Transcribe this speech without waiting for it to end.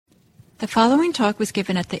The following talk was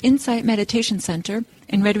given at the Insight Meditation Center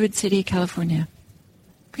in Redwood City, California.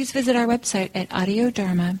 Please visit our website at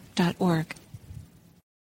audiodharma.org.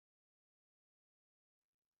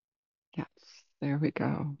 Yes, there we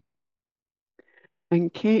go.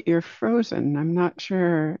 And Kate, you're frozen. I'm not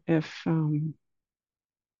sure if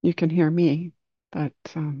you can hear me, but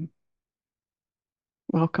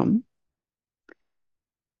welcome.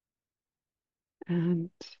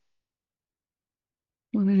 And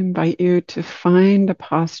I want to invite you to find a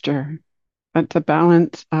posture that's a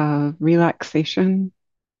balance of relaxation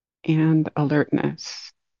and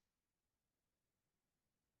alertness.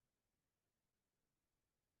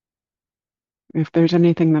 If there's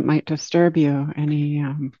anything that might disturb you, any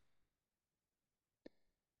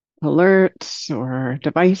alerts or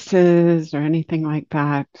devices or anything like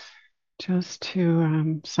that, just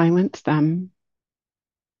to silence them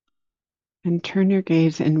and turn your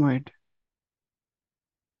gaze inward,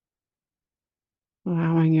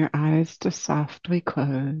 allowing your eyes to softly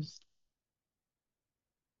close,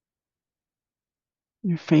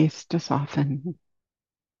 your face to soften,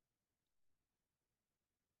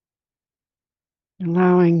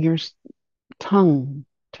 allowing your tongue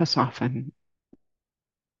to soften,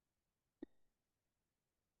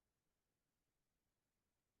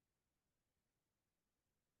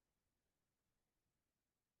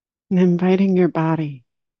 and inviting your body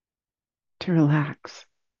to relax.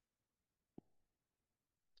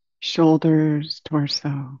 Shoulders,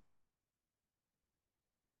 torso,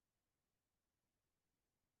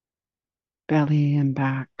 belly and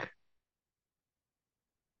back,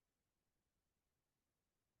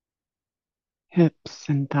 hips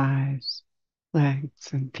and thighs, legs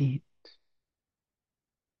and feet.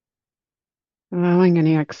 Allowing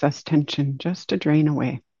any excess tension just to drain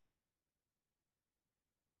away.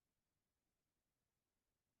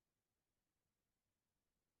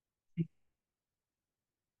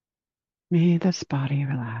 May this body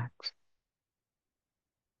relax.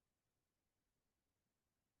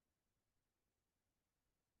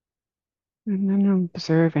 And then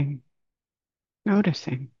observing,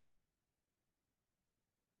 noticing.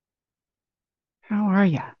 How are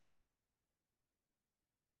you?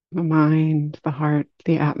 The mind, the heart,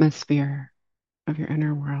 the atmosphere of your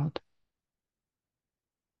inner world.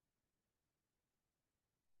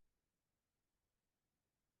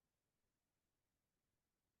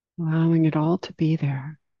 Allowing it all to be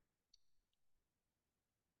there.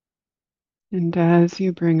 And as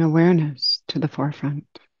you bring awareness to the forefront,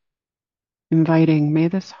 inviting, may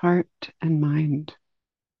this heart and mind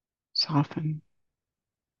soften,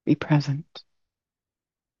 be present.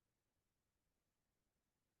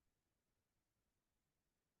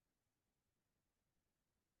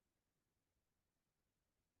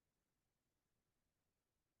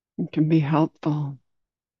 It can be helpful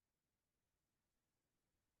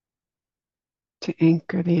to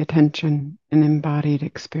anchor the attention in embodied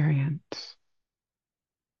experience.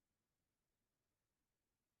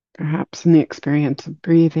 Perhaps in the experience of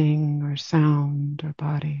breathing or sound or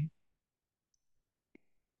body.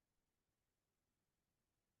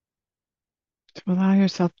 To allow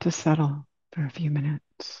yourself to settle for a few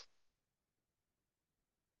minutes.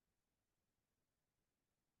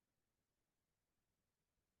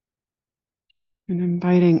 And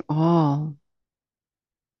inviting all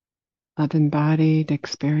of embodied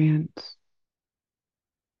experience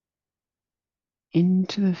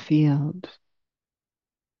into the field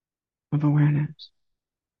of awareness.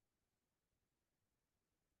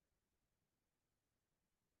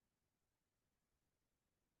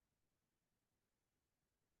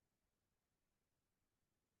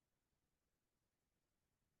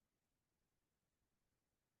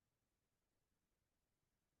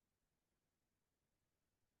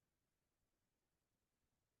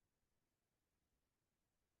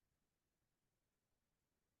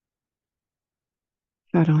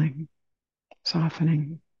 Settling,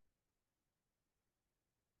 softening.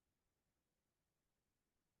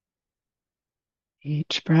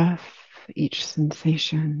 Each breath, each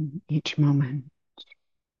sensation, each moment.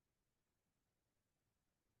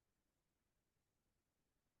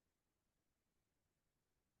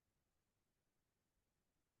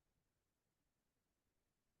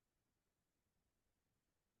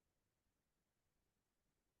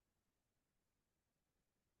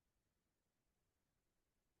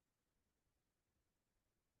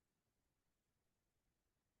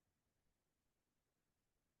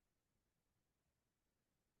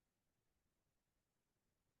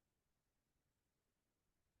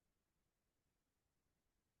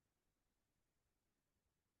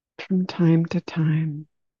 From time to time,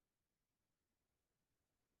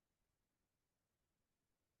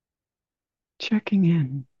 checking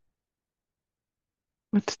in.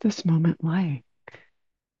 What's this moment like?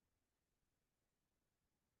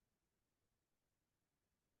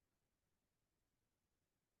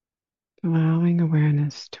 Allowing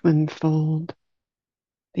awareness to unfold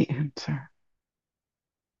the answer.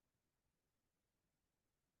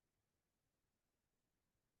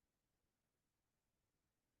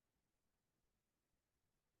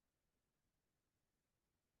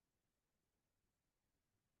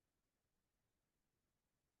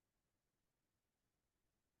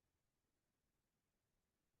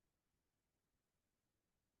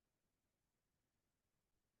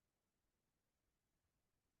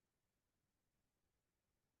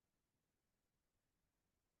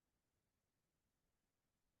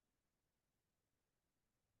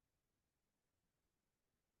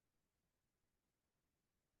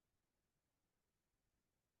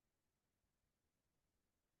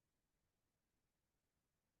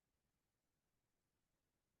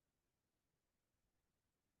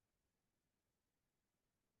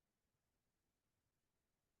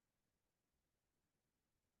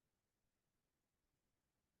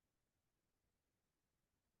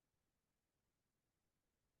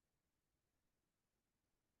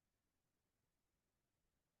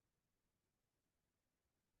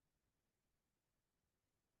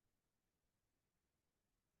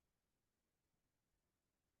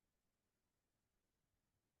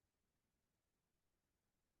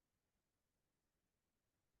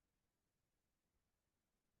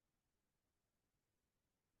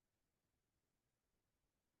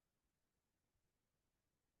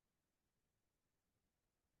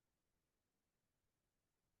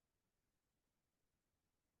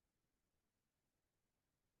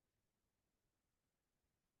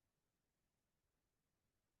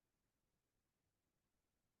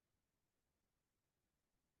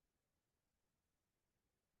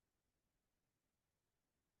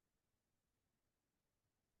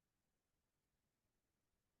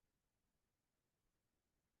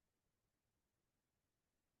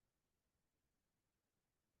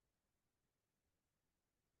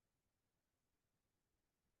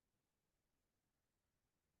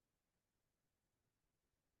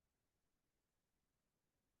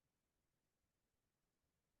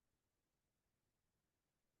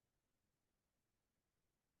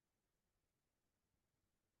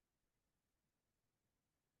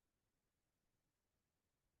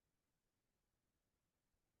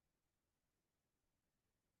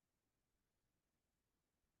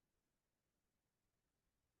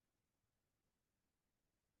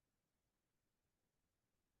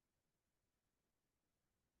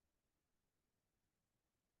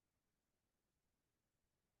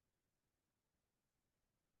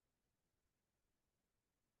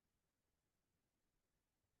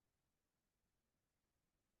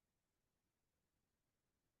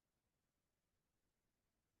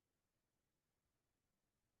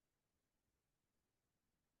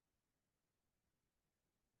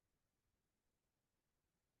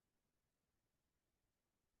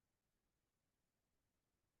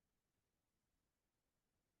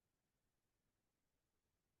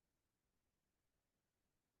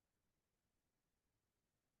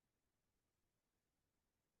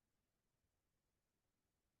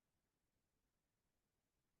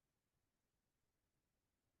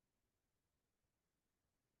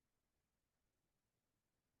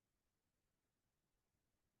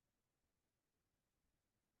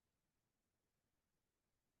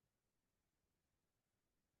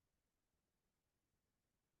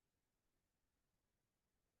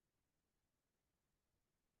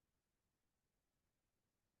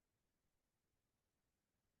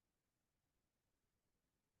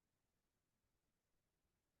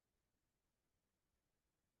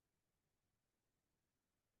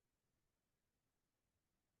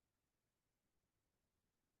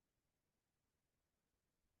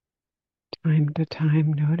 Time to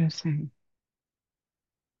time noticing.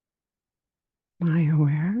 Am I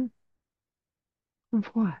aware of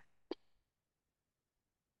what?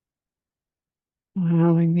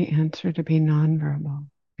 Allowing the answer to be nonverbal,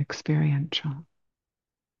 experiential,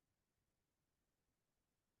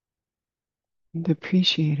 and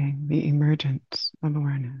appreciating the emergence of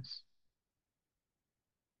awareness.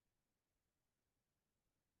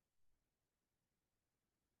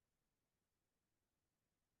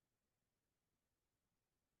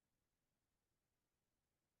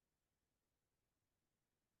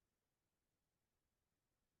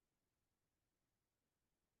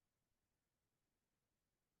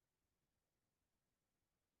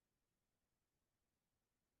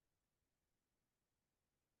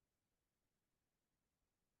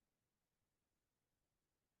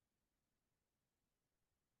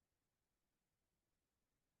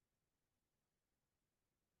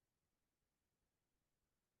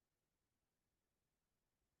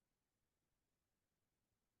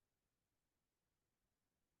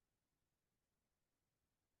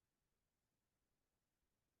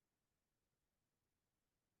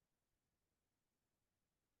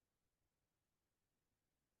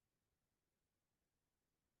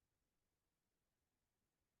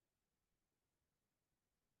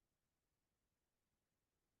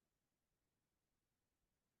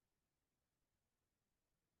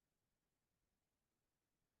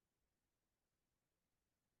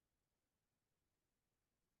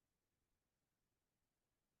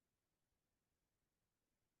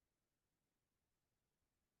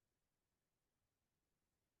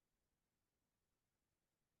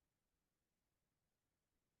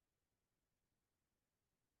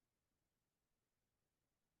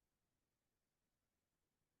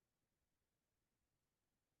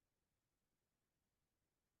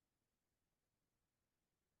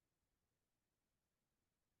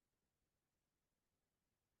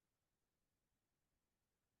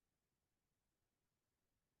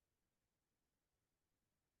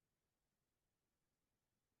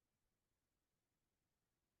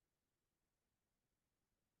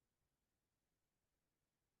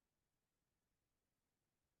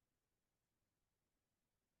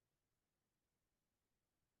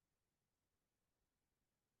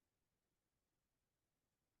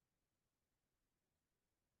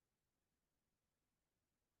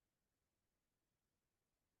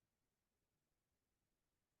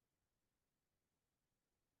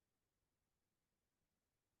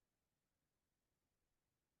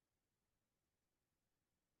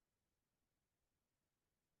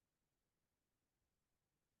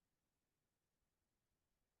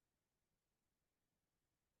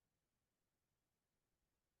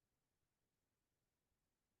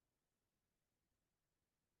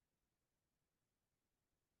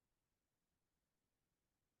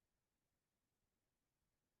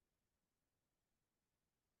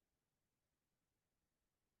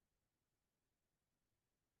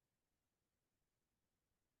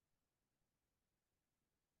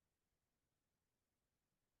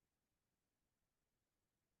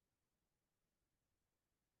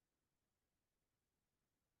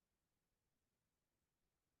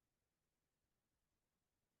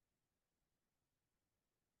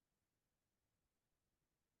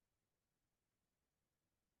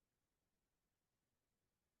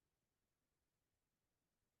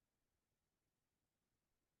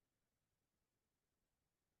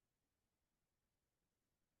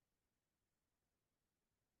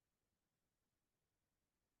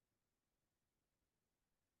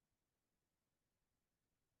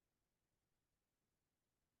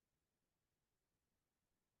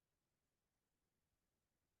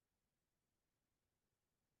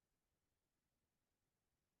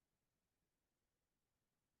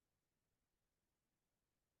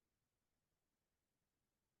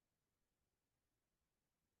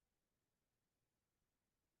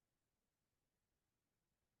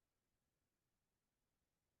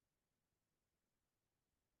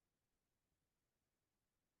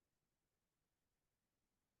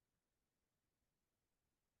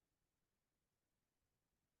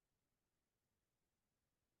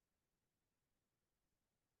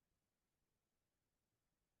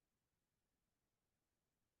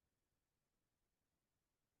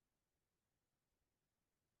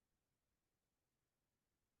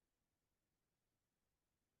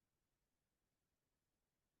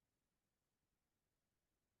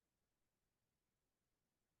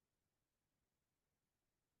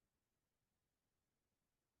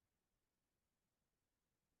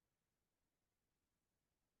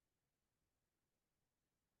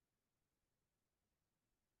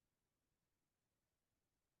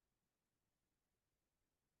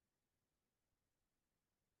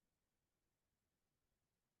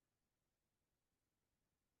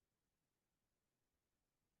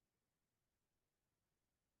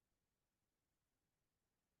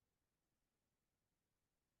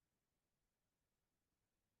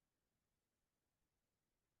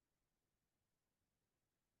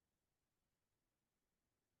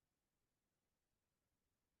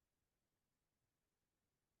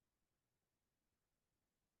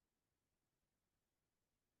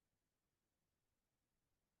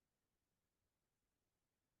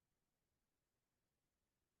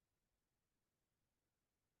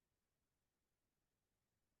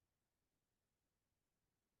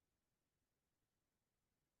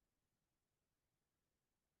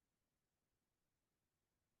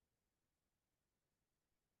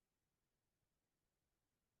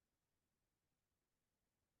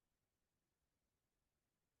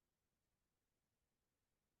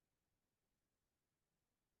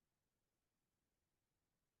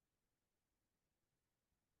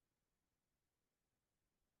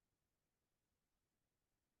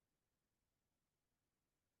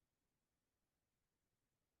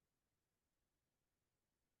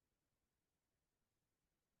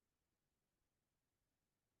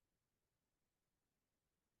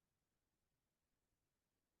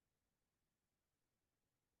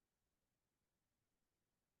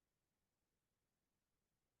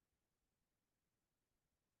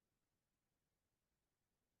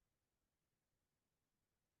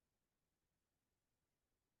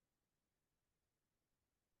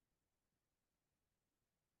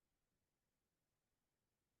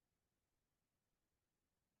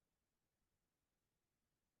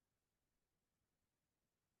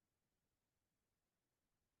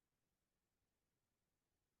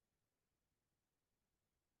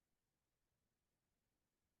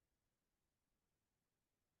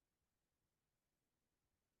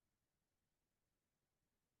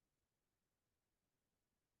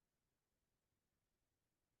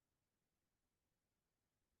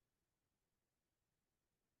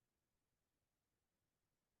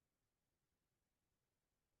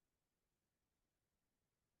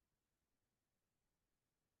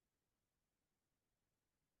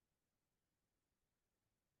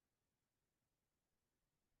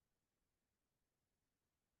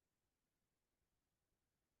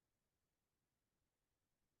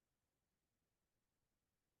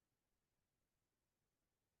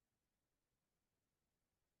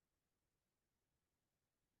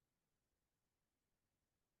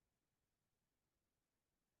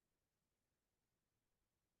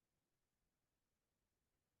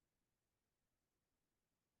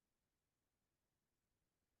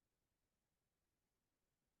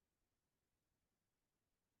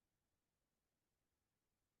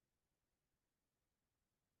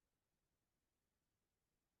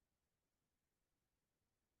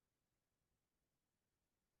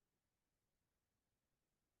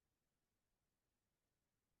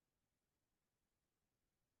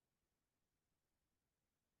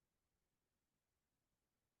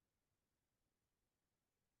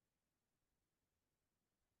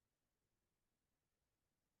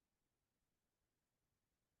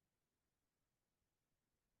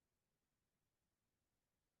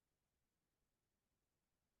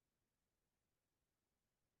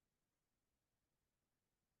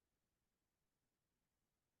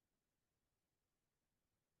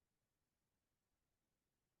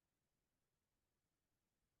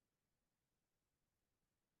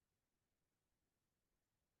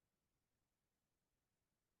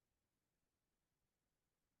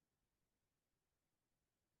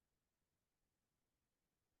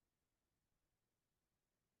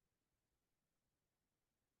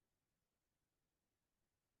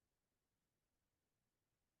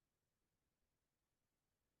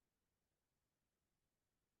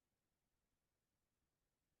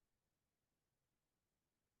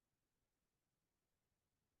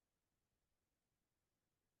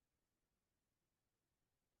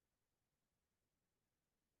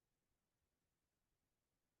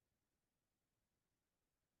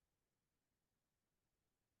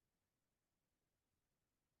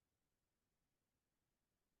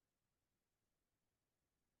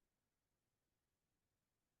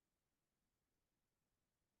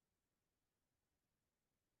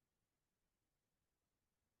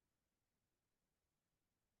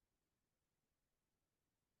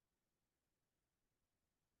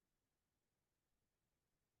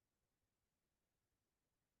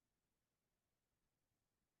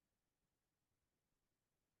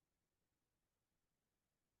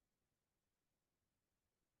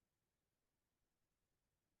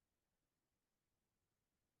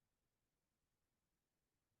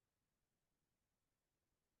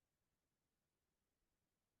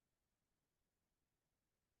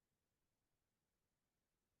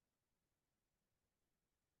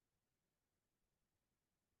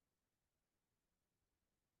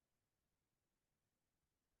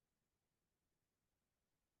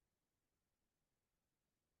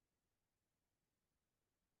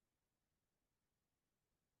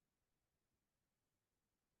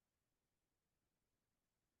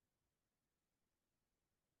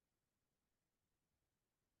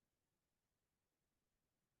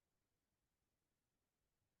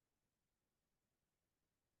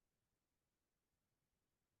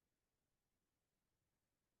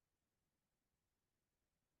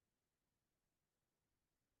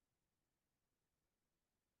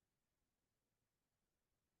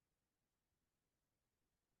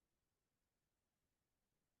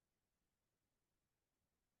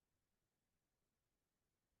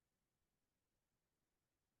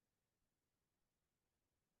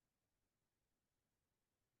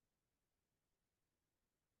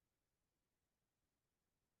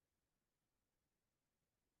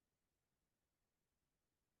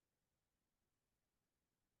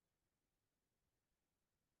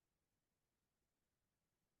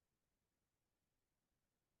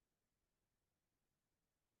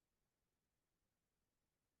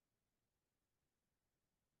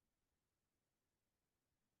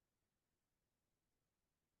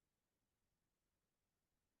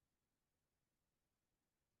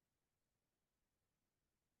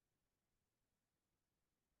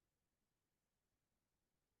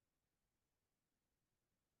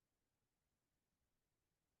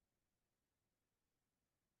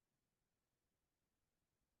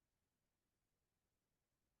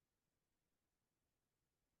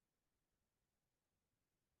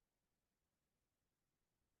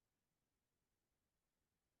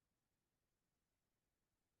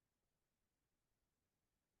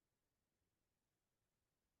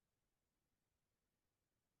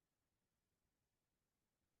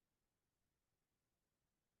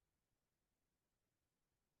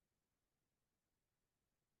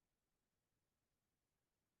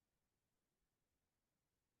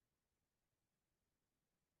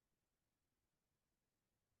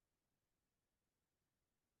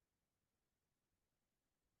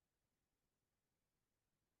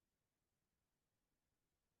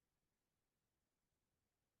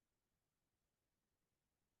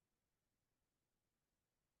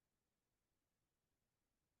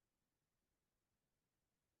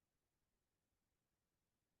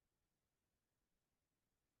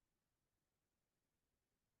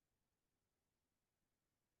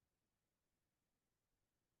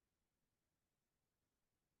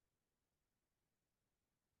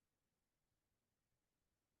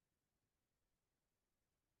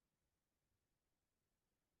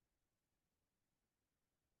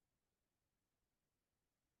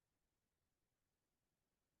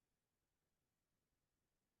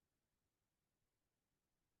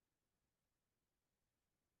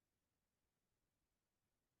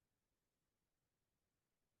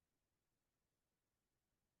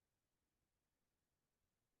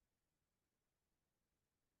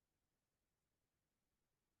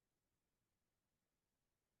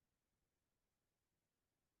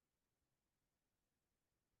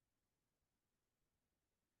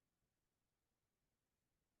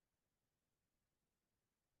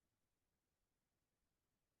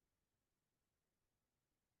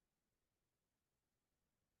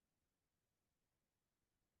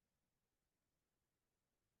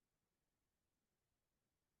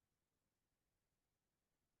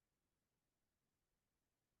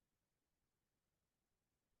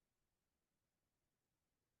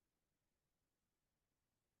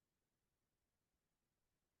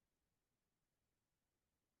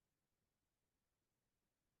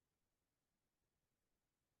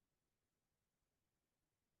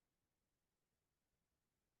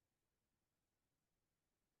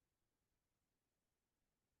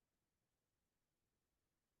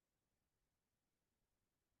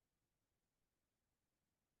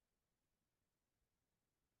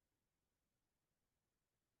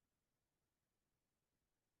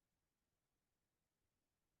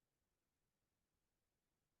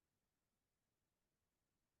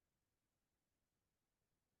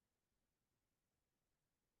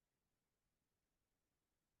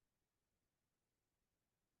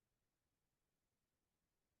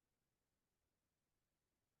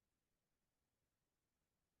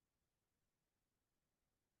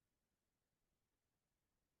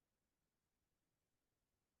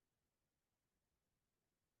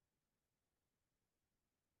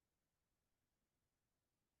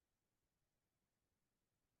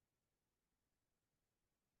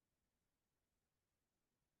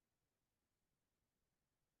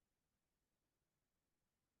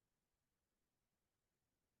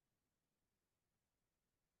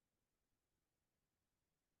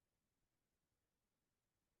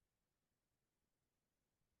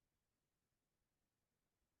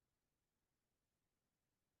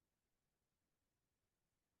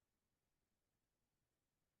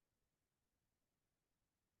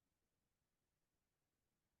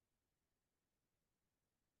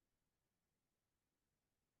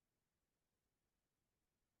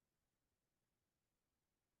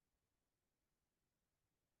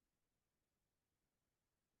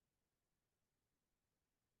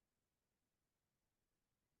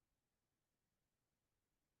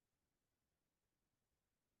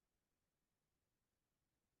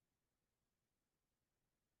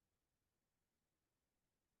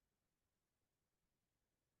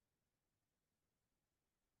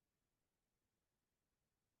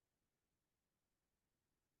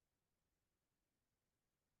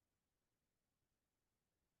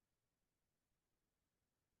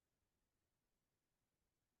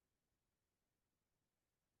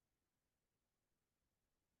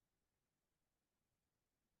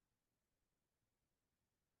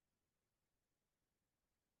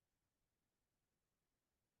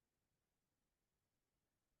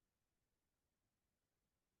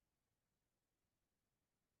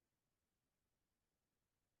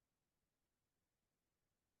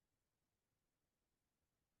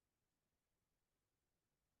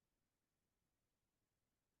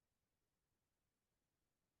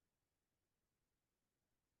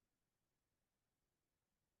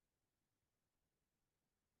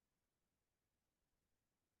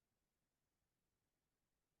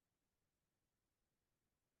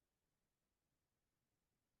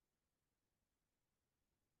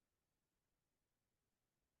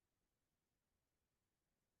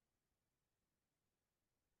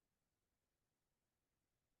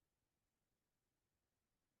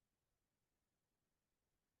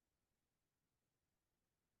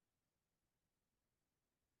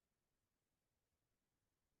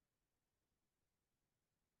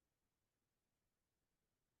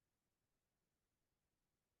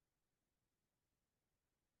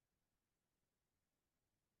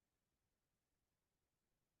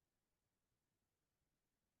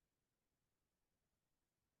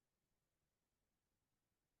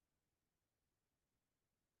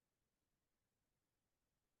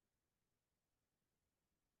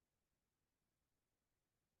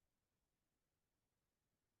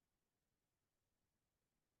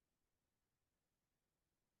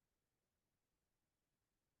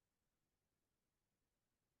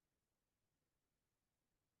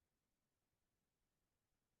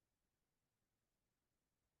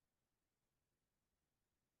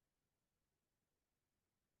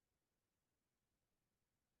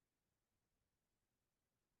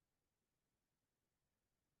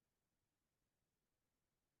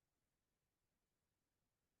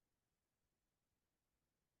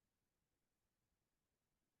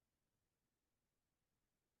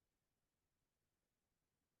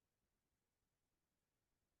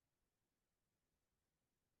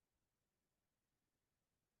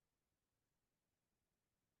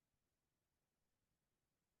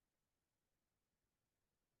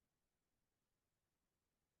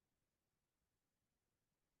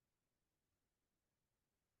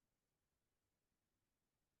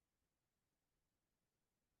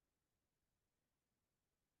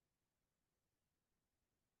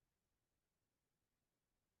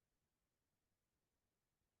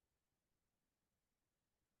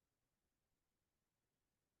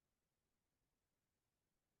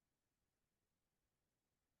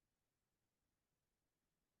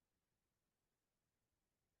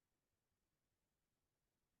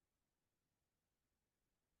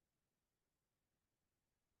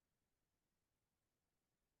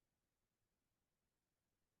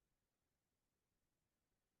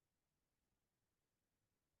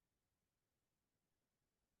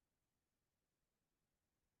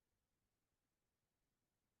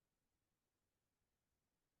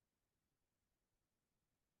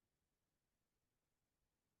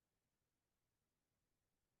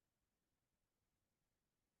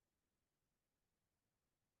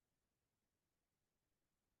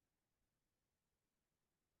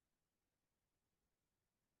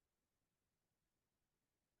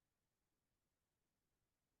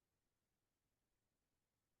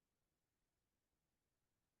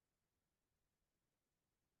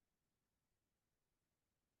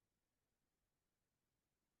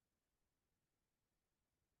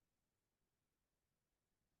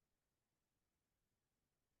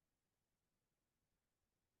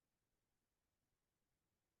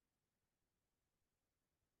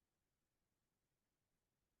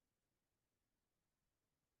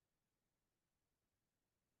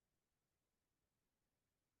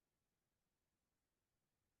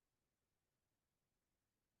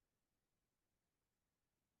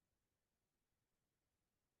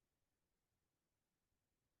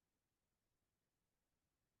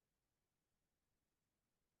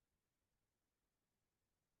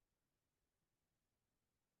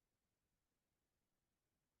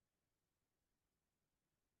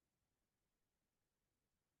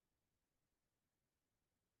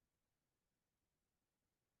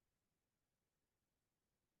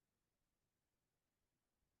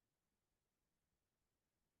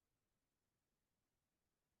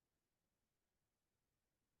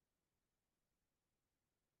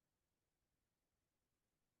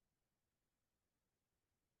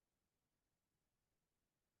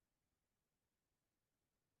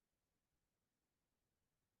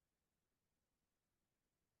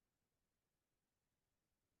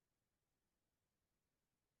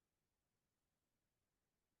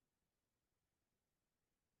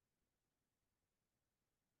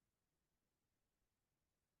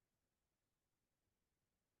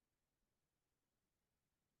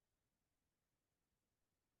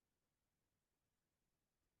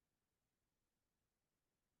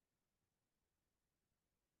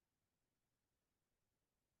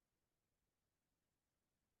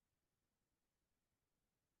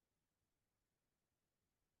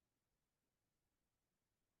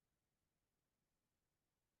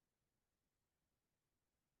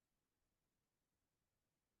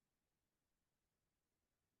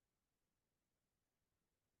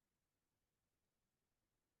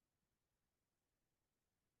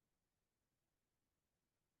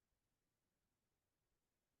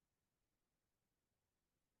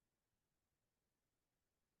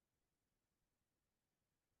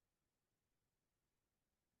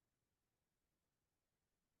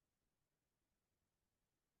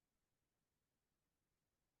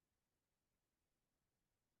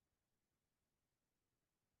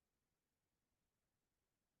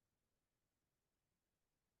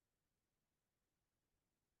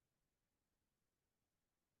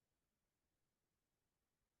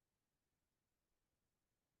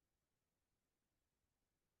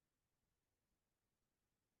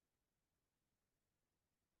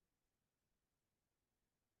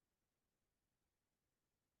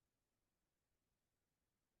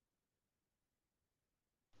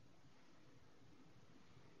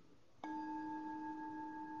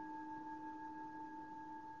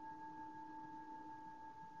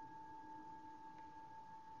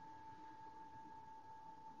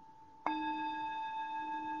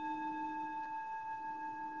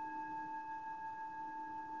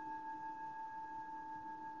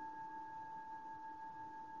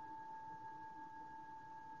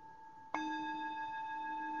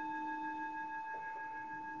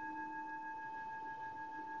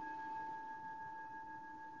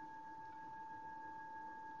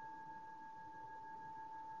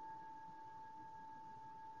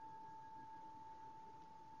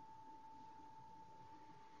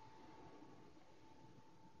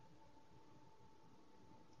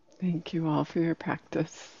 Thank you all for your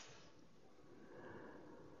practice.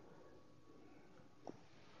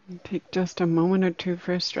 Take just a moment or two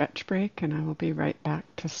for a stretch break, and I will be right back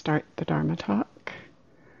to start the Dharma talk.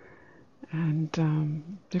 And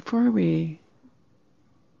before we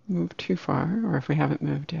move too far, or if we haven't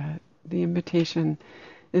moved yet, the invitation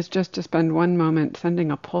is just to spend one moment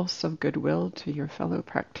sending a pulse of goodwill to your fellow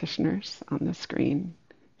practitioners on the screen,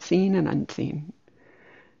 seen and unseen.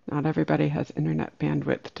 Not everybody has internet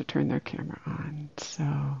bandwidth to turn their camera on,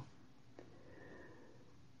 so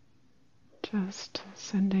just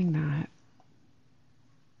sending that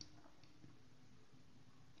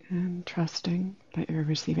and trusting that you're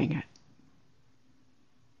receiving it.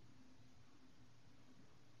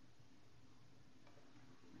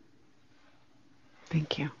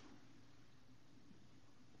 Thank you.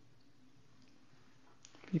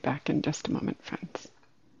 Be back in just a moment, friends.